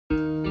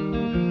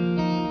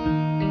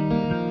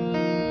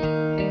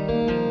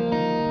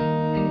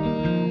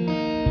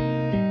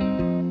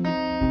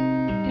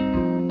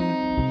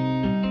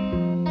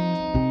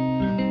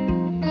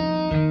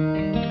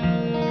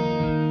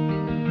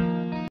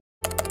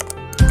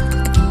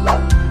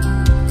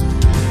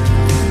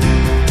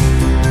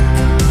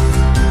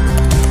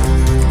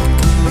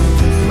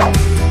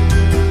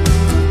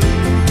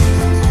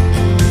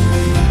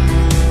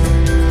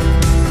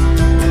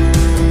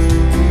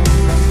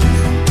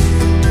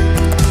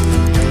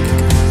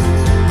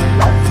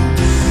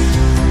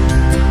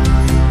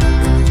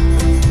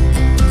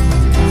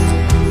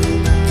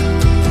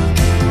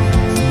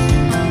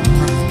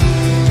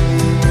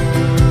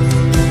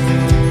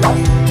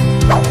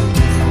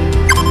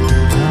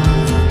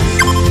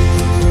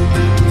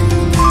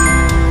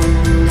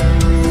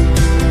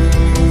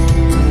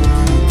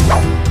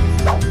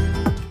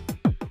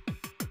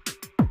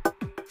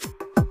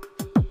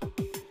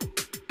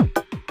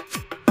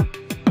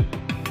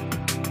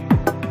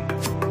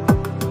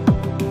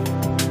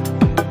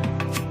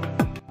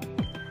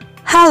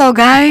Hello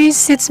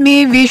guys, it's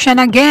me Vision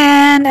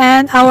again,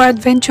 and our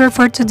adventure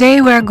for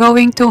today we're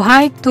going to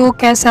hike to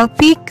Castle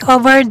Peak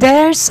over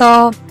there.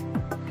 So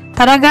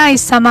tara guys,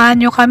 samahan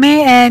nyo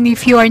kami, and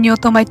if you are new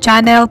to my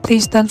channel,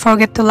 please don't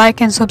forget to like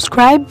and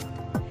subscribe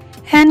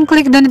and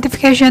click the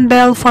notification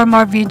bell for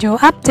more video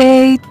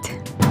update.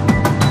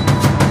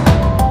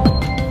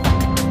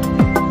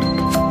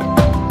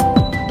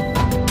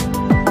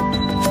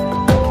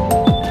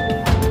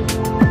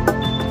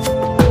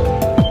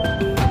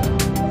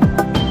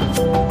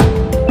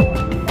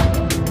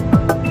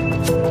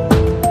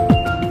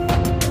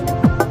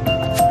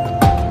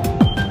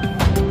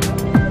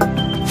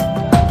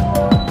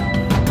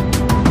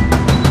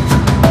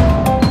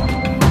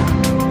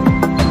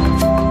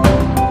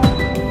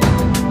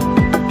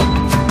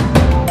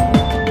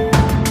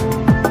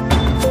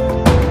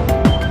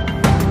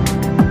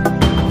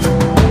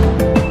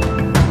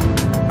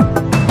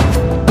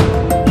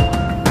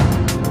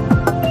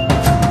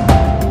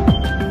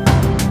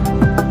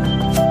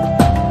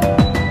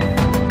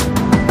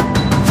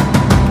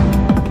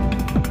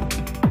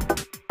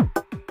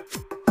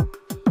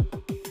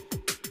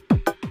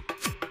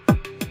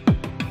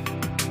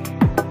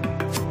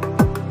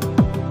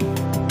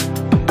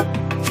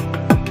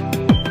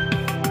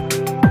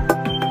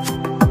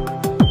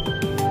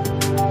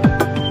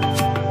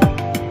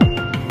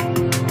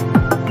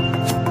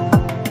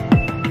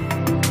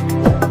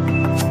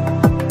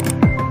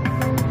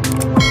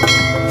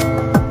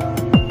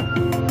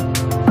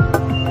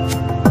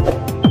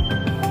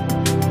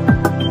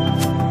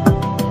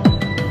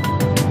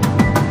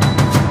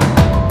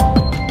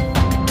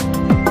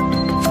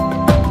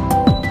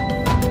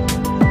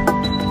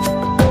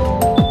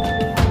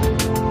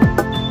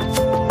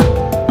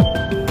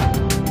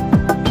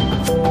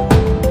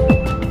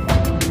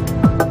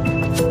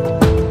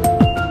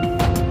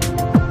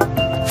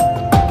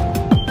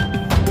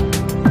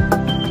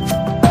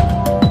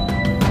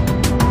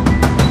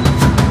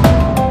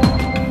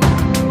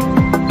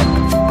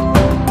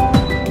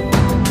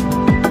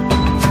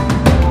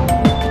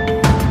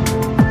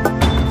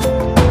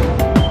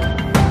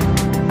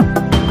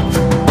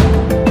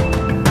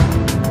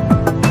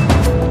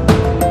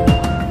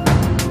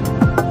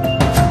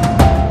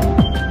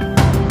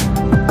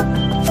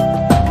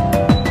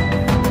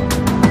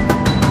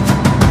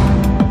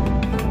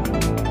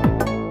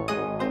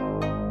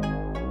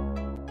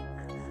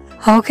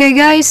 Okay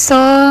guys,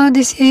 so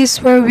this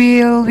is where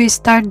we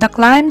start the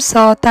climb.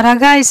 So tara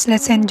guys,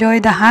 let's enjoy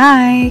the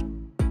hike.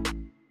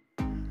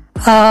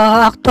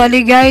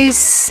 Actually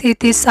guys,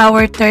 it is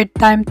our third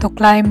time to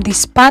climb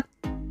this path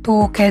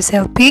to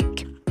Castle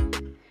Peak.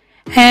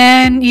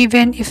 And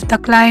even if the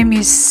climb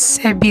is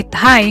a bit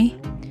high,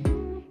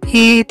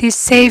 it is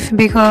safe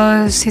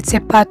because it's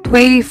a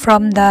pathway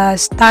from the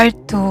start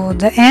to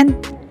the end.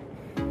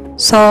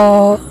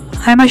 So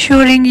I'm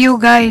assuring you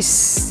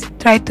guys,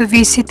 try to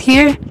visit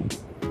here.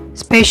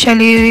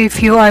 Especially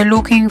if you are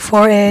looking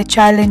for a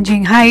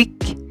challenging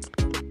hike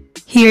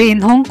here in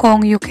Hong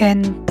Kong, you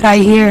can try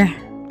here.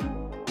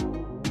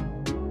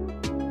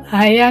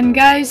 Ayan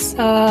guys,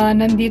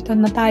 nandito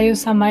na tayo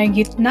sa may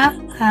gitna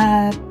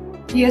at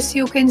yes,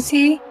 you can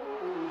see,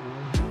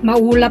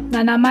 maulap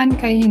na naman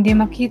kaya hindi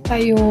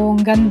makita yung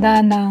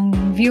ganda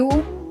ng view.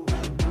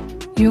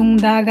 Yung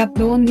dagat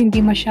doon hindi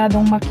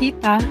masyadong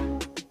makita,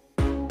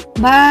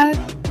 but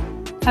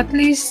at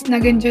least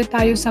nag-enjoy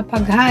tayo sa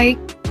pag-hike.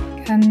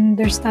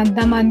 Understand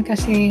naman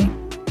kasi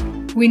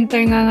winter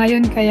nga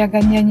ngayon kaya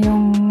ganyan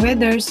yung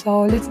weather,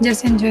 so let's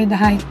just enjoy the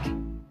hike.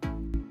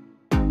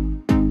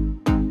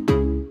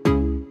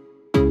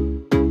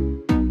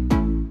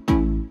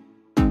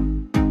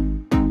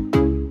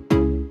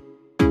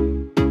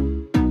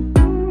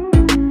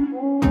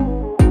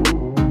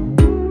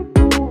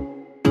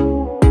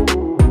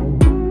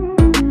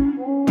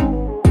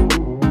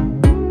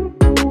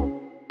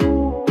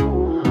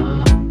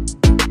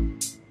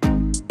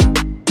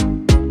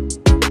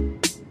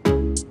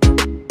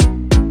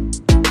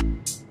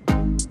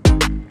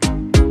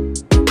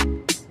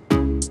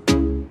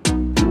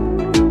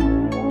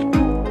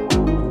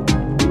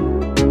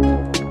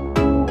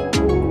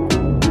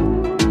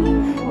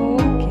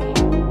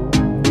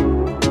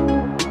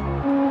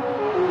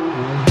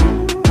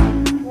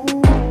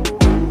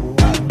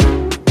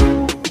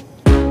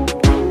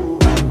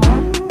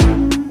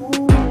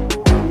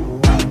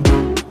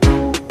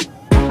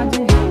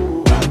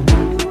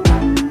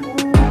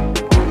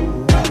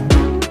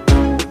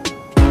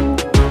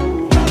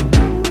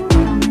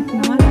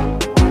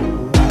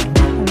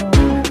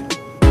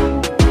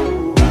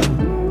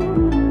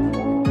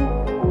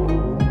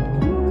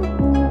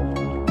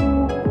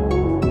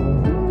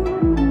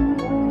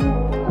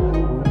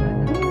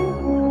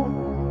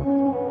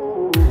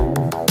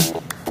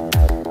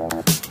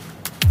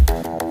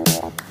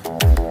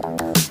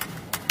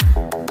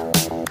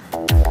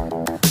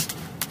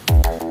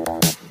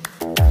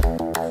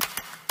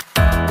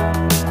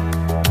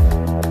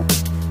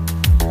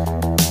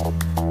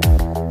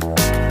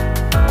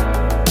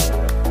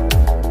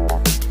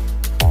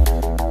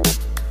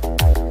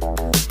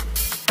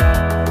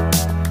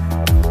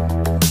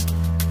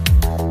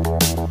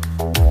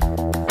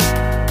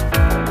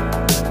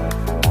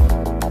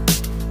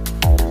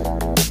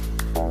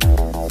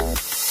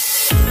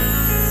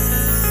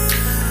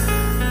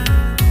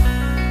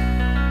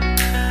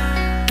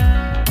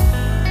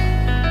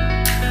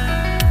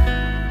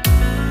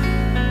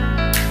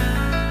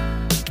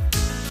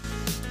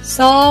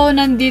 So,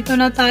 nandito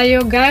na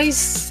tayo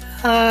guys.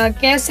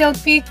 Castle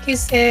Peak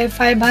is a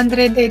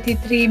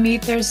 583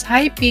 meters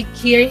high peak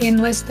here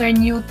in Western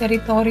New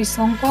Territories,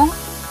 Hong Kong.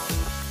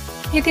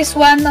 It is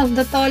one of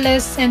the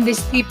tallest and the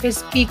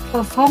steepest peak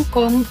of Hong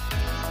Kong.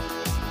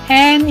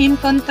 And in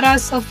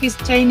contrast of its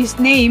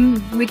Chinese name,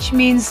 which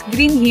means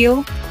Green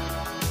Hill,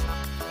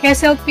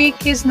 Castle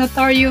Peak is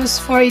notorious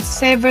for its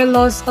severe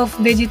loss of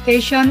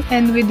vegetation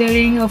and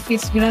withering of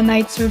its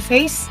granite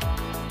surface.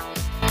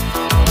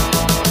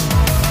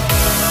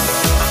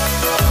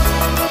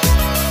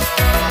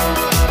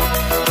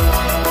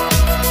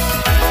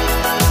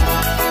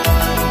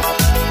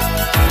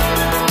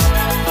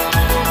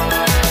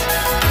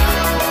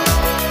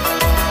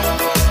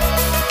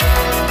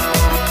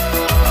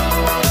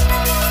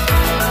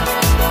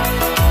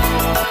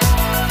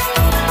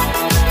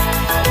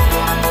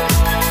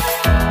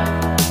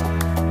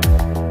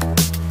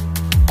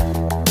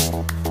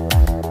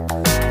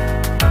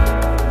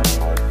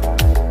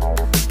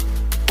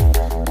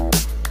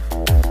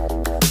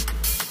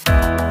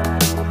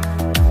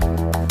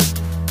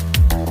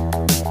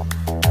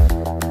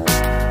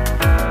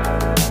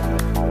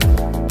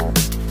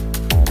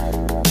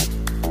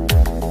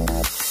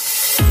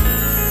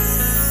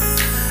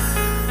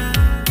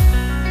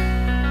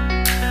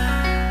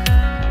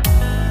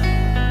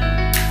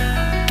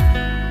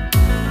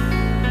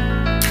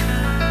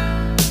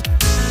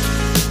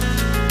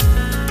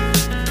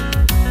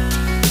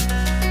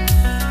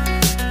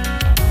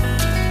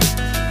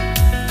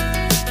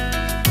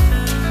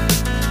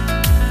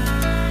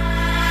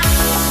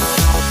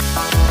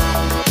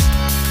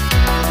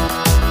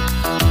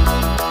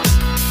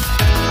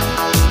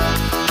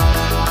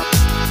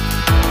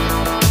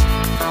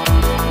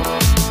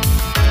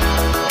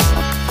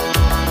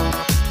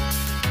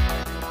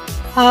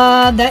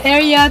 The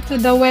area to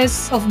the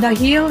west of the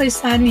hill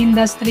is an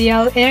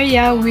industrial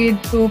area with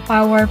 2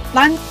 power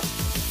plants.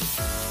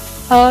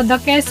 The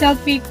Castle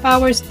Peak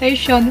Power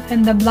Station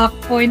and the Black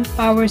Point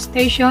Power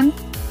Station.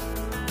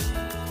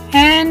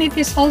 And it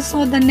is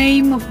also the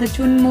name of the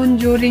Tuen Mun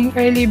during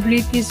early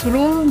British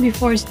rule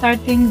before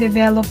starting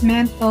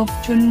development of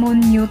Tuen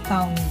Mun New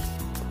Town.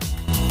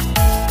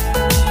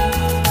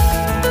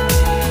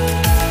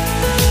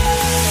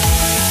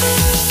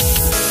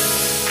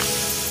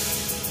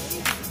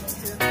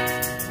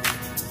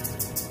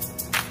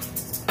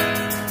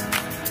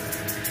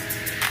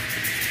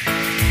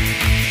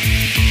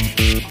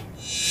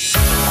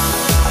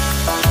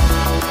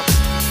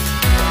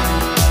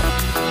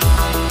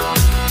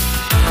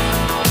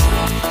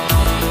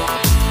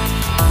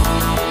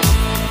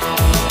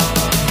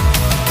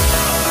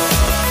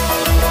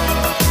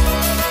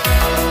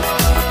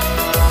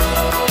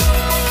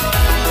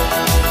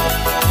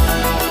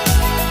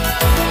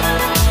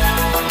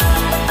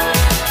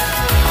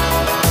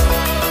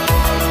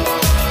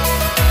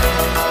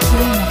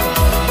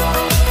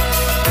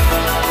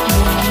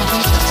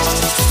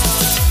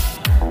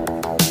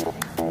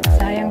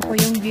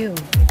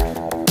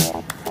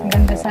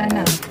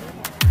 Sana.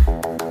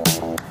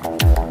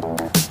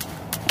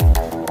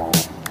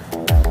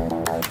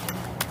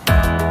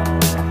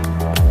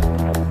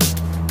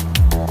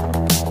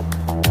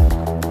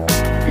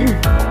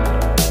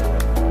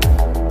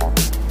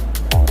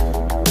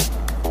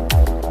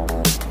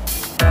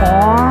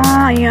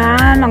 Oh,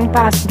 ayan ang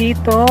taas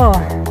dito.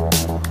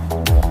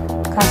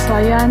 Kaso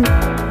ayan.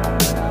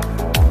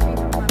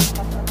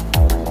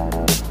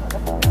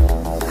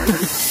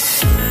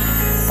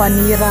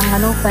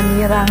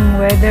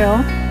 Panirang weather,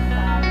 oh.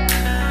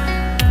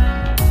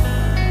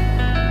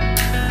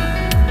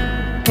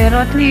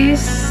 Pero at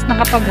least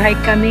nakapag-hike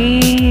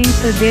kami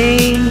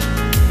today.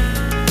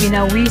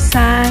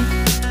 Pinawisan.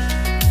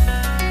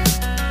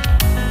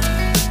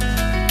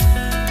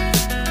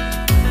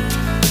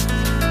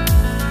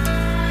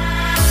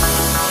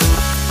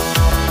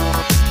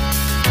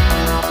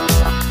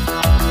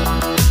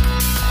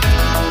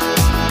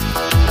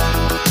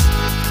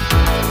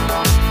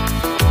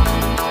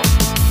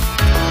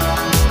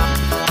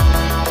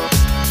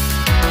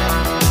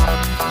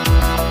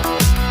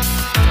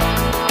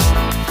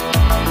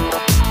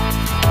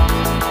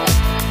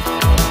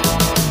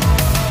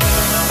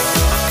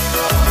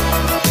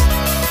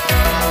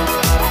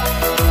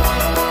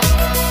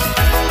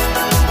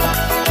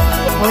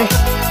 Uy,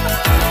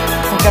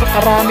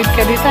 nagkakaramid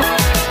ka dito.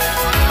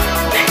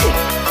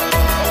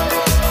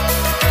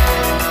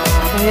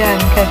 Ayan,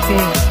 kasi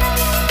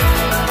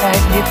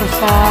kahit dito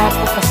sa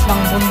putas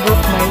ng bundok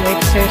may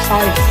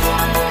exercise.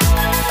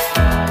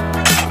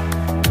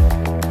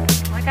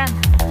 Makan.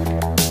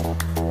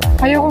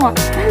 Ayoko nga.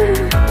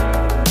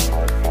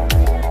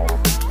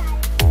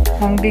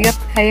 Ang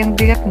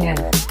bigat niyan.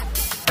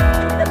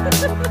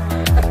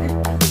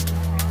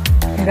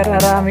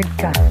 Nagkakaramid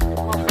ka.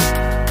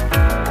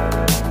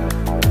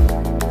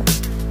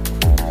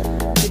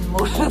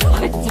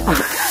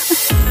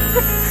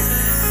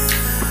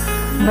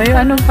 May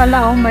ano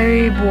pala, oh,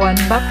 may buwan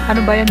ba?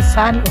 Ano ba yan?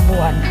 Sun o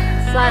buwan?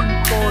 Sun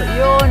po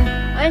yun.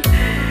 Ay.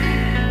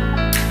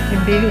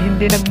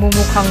 Hindi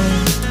nagmumukhang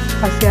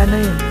kasi ano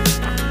yun.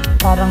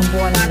 Parang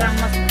buwan Parang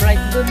mas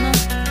bright doon, no?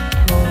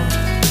 Oh.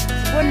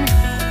 Buwan.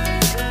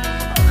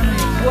 Ano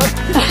yun? Buwan.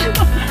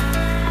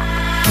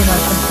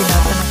 Pinatan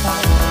na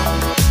tayo.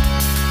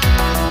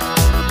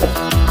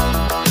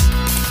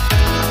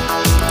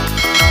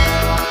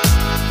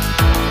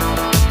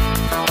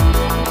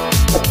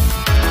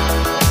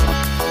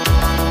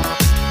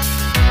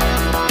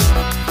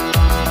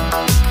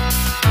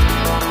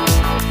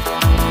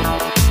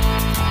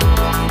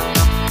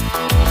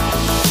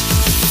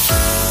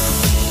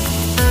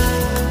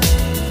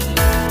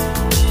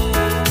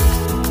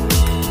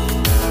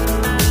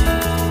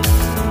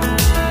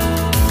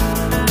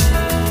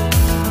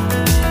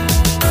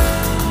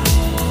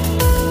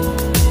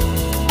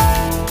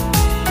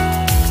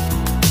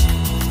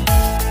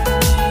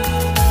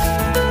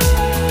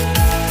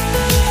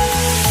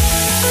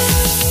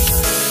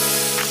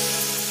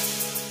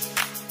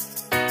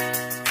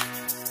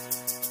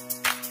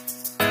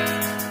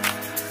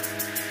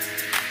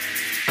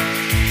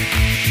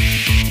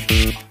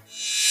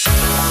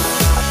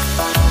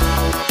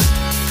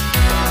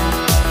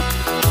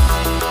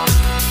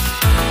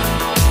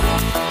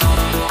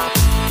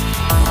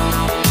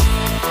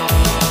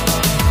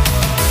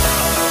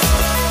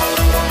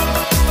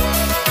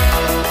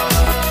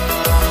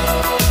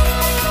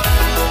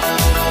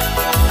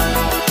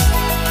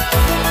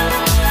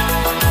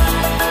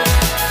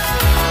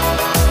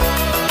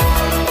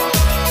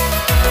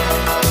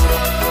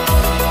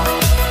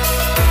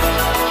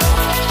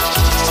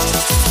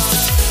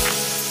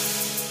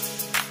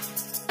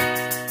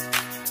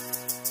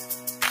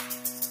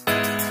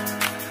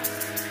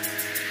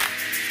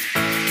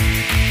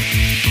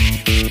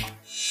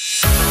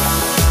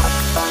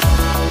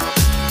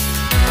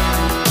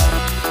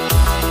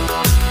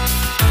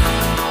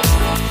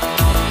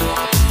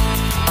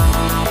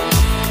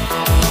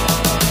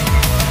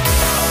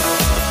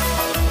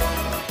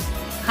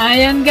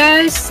 Ayan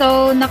guys,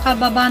 so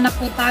nakababa na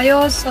po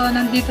tayo. So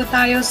nandito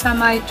tayo sa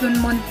my Tuen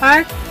Mun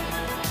Park.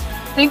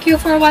 Thank you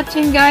for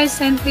watching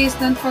guys, and please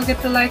don't forget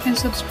to like and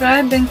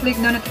subscribe and click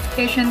the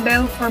notification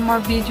bell for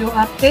more video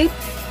updates.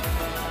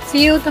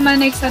 See you to my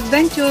next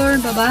adventure.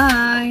 Bye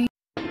bye.